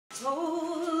So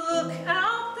look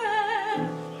out there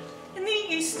in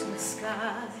the eastern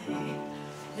sky.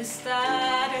 Is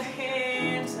that a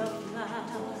hint of light?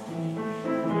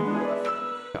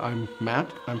 I'm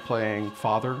Matt. I'm playing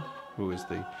Father, who is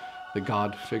the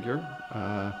God figure.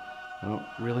 I don't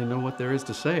really know what there is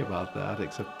to say about that,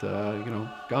 except, you know,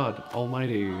 God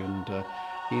Almighty, and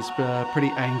he's pretty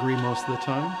angry most of the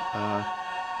time.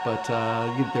 But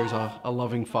there's a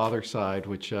loving father side,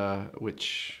 which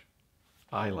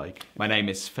I like. My name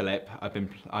is Philip.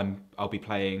 I'll be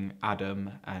playing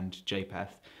Adam and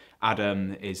Japheth.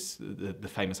 Adam is the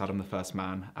famous Adam, the first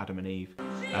man, Adam and Eve.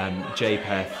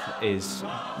 Japheth is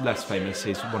less famous.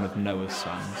 He's one of Noah's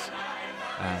sons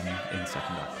in the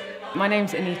second act. My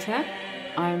name's Anita.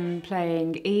 I'm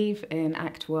playing Eve in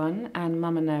Act 1 and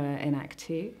Mama Noah in Act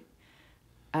 2.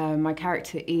 My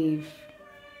character Eve,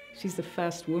 she's the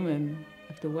first woman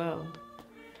of the world.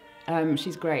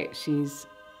 She's great. She's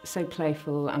so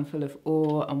playful and full of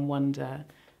awe and wonder,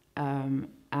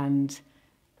 and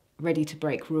ready to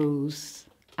break rules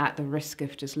at the risk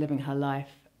of just living her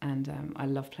life, and I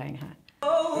love playing her.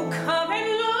 Oh, come and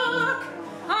look,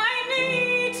 I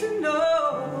need to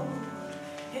know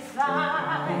if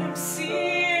I'm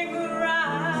seeing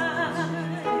right.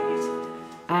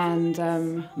 And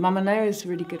Mama Noah is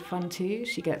really good fun too.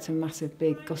 She gets a massive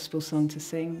big gospel song to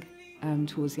sing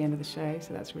towards the end of the show,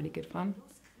 so that's really good fun.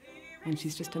 And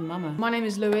she's just a mama. My name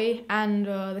is Louis, and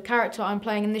the character I'm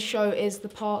playing in this show is the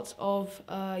part of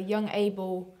young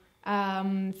Abel,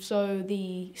 so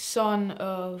the son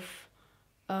of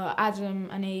Adam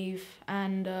and Eve,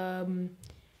 and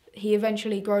he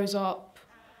eventually grows up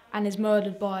and is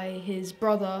murdered by his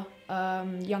brother,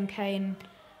 young Cain.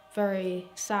 Very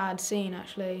sad scene,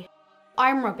 actually.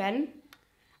 I'm Robin,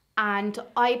 and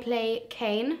I play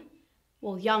Cain,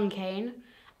 well, young Cain,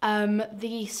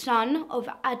 the son of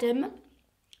Adam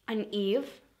and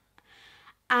Eve,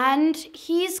 and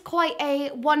he's quite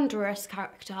a wondrous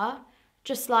character,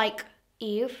 just like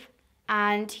Eve,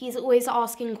 and he's always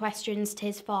asking questions to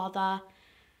his father,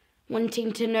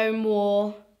 wanting to know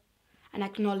more and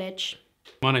acknowledge.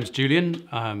 My name's Julian.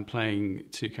 I'm playing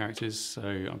two characters. So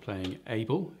I'm playing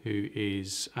Abel, who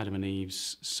is Adam and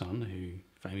Eve's son, who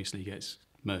famously gets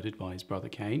murdered by his brother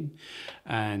Cain.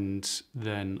 And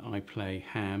then I play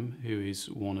Ham, who is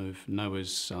one of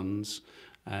Noah's sons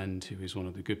and who is one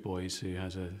of the good boys who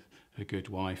has a good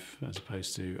wife, as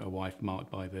opposed to a wife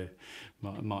marked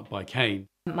by Cain.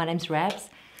 My name's Rebs.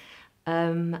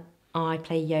 I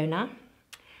play Yona,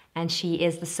 and she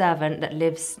is the servant that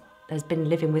has been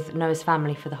living with Noah's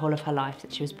family for the whole of her life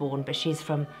since she was born, but she's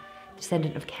from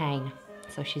descendant of Cain,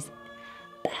 so she's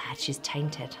bad, she's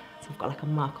tainted. So I've got like a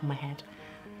mark on my head.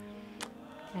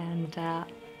 And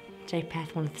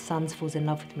Japheth, one of the sons, falls in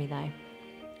love with me though,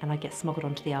 and I get smuggled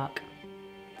onto the ark.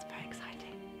 It's very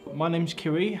exciting. My name's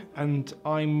Kiri, and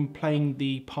I'm playing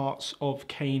the parts of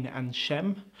Cain and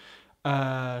Shem.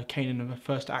 Cain in the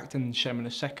first act and Shem in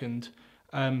the second.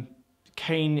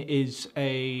 Cain is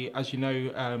as you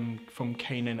know, from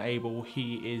Cain and Abel,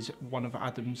 he is one of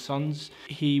Adam's sons.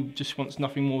 He just wants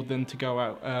nothing more than to go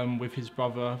out with his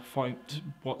brother, find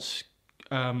what's,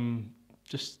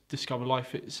 just discover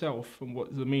life itself and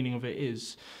what the meaning of it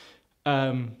is.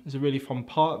 There's a really fun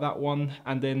part, that one.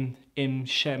 And then in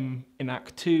Shem, in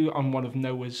Act 2, I'm one of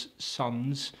Noah's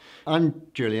sons. I'm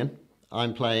Julian.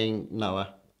 I'm playing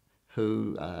Noah,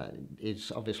 who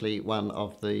is obviously one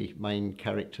of the main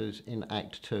characters in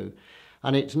Act 2.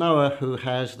 And it's Noah who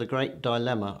has the great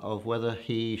dilemma of whether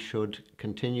he should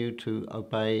continue to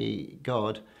obey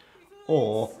God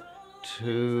or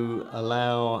to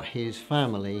allow his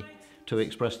family to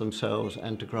express themselves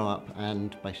and to grow up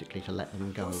and basically to let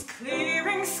them go. Those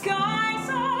clearing skies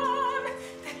are